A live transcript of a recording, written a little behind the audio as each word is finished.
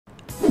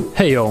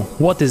Hey yo,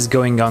 what is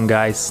going on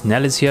guys?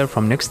 Nellis here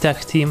from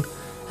NiuxTech team,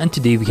 and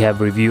today we have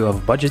a review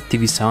of budget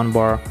TV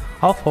soundbar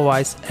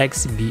Alfawise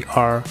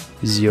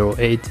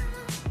XBR-08.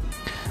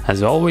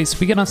 As always,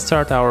 we're gonna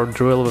start our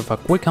drill with a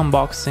quick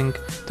unboxing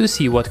to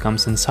see what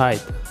comes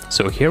inside.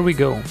 So here we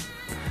go.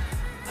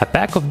 A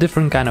pack of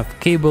different kind of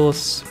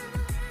cables,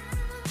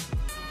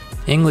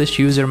 English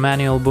user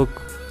manual book,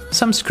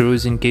 some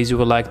screws in case you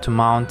would like to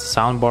mount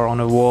soundbar on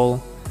a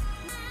wall,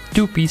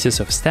 2 pieces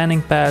of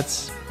standing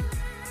pads,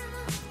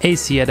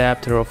 AC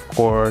adapter of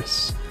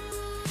course,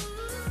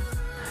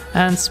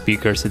 and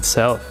speakers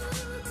itself.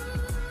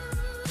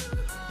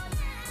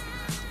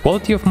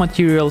 Quality of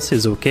materials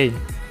is okay.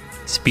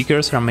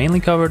 Speakers are mainly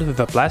covered with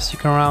a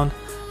plastic around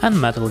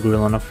and metal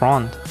grill on the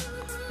front.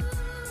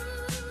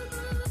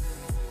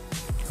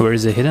 There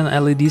is a hidden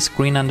LED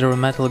screen under a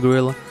metal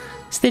grill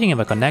stating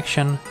of a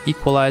connection,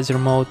 equalizer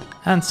mode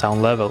and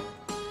sound level.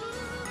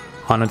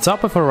 On the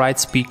top of a right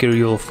speaker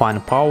you will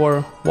find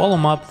power,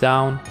 volume up,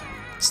 down,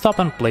 stop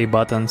and play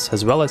buttons,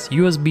 as well as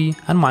USB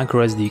and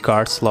microSD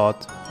card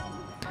slot.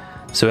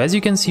 So as you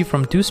can see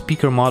from 2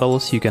 speaker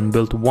models, you can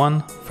build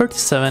one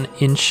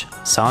 37-inch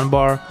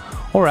soundbar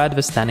or add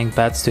the standing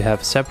pads to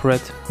have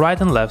separate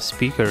right and left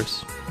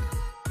speakers.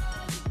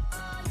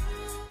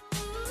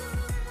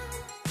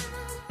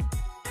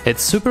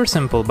 It's super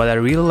simple, but I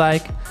really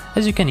like,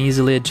 as you can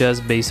easily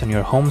adjust based on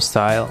your home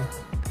style.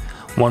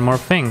 One more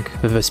thing,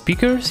 with the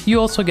speakers you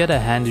also get a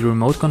handy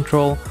remote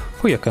control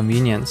for your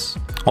convenience.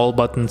 All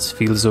buttons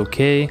feels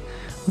okay,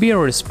 we are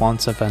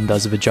responsive and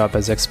does the job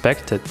as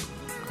expected.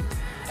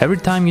 Every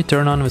time you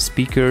turn on the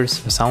speakers,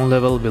 the sound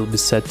level will be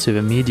set to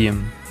the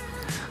medium.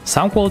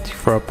 Sound quality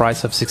for a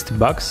price of 60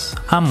 bucks,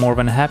 I'm more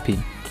than happy.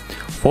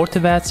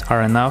 40 watts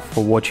are enough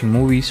for watching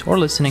movies or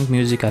listening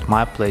music at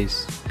my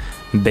place.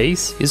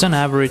 Bass is on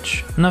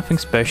average, nothing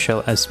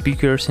special as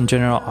speakers in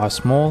general are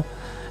small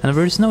and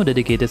there is no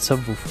dedicated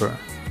subwoofer.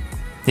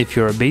 If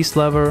you're a bass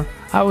lover,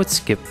 I would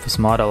skip this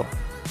model.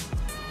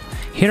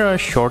 Here are a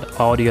short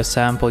audio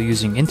sample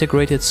using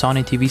integrated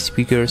Sony TV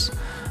speakers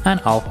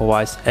and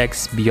Alfawise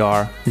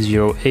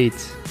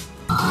XBR-08.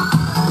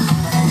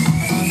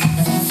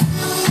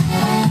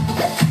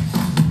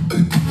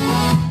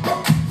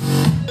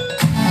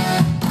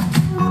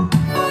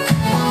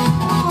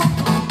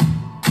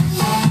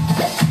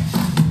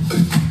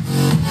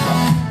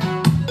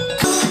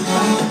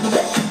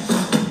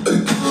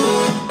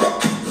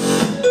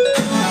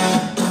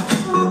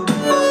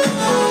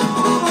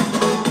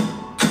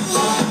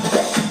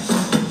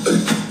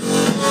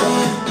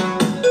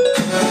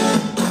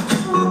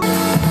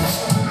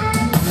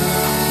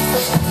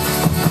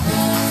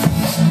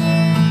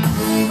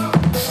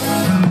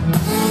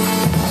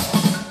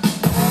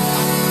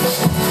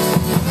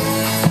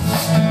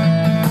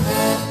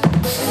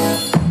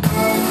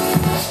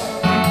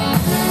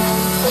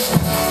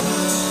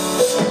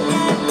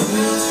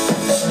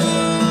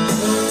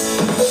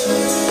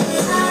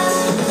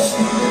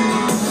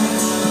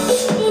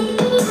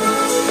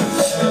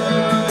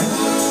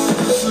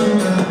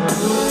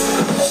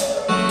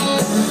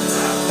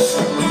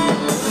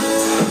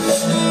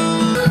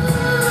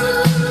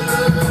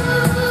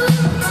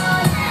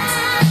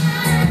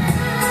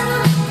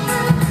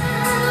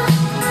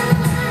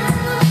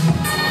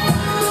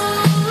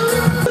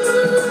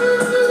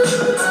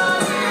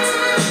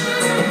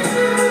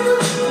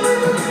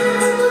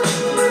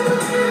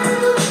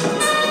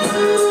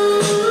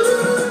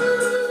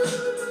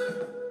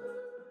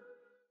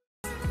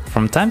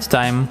 From time to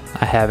time,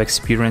 I have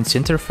experienced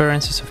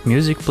interferences of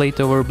music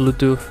played over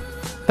Bluetooth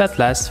that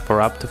lasts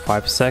for up to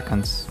 5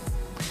 seconds.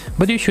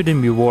 But you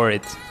shouldn't be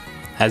worried,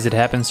 as it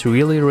happens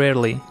really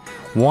rarely,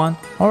 1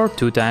 or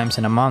 2 times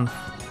in a month.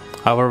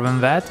 Other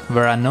than that,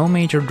 there are no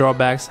major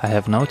drawbacks I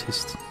have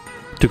noticed.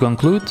 To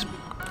conclude,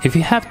 if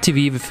you have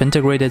TV with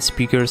integrated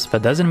speakers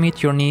that doesn't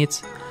meet your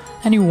needs,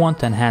 and you want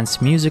to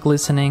enhance music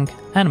listening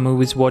and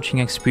movies watching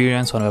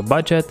experience on a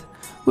budget,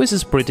 this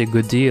is a pretty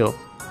good deal.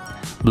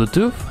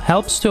 Bluetooth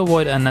helps to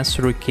avoid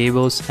unnecessary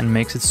cables and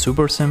makes it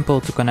super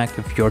simple to connect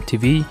with your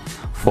TV,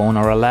 phone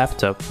or a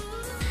laptop.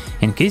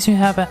 In case you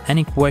have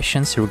any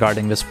questions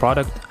regarding this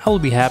product, I will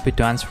be happy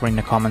to answer in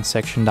the comment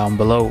section down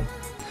below.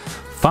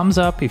 Thumbs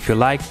up if you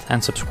liked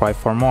and subscribe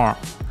for more.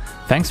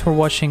 Thanks for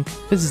watching,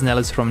 this is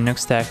Nellis from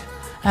NiuxTech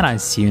and I'll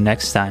see you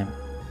next time.